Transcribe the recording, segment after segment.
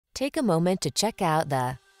Take a moment to check out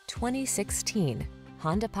the 2016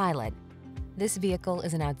 Honda Pilot. This vehicle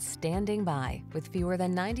is an outstanding buy with fewer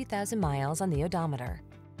than 90,000 miles on the odometer.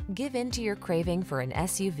 Give in to your craving for an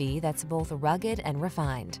SUV that's both rugged and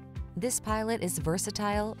refined. This Pilot is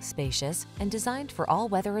versatile, spacious, and designed for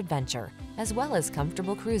all-weather adventure, as well as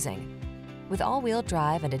comfortable cruising. With all-wheel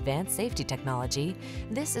drive and advanced safety technology,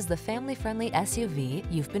 this is the family-friendly SUV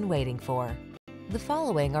you've been waiting for. The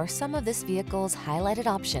following are some of this vehicle's highlighted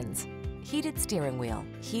options: heated steering wheel,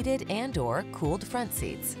 heated and/or cooled front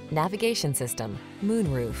seats, navigation system,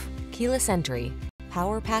 moonroof, keyless entry,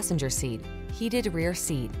 power passenger seat, heated rear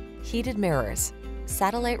seat, heated mirrors,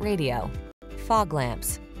 satellite radio, fog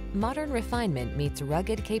lamps. Modern refinement meets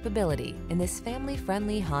rugged capability in this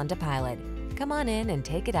family-friendly Honda Pilot. Come on in and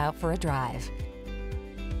take it out for a drive.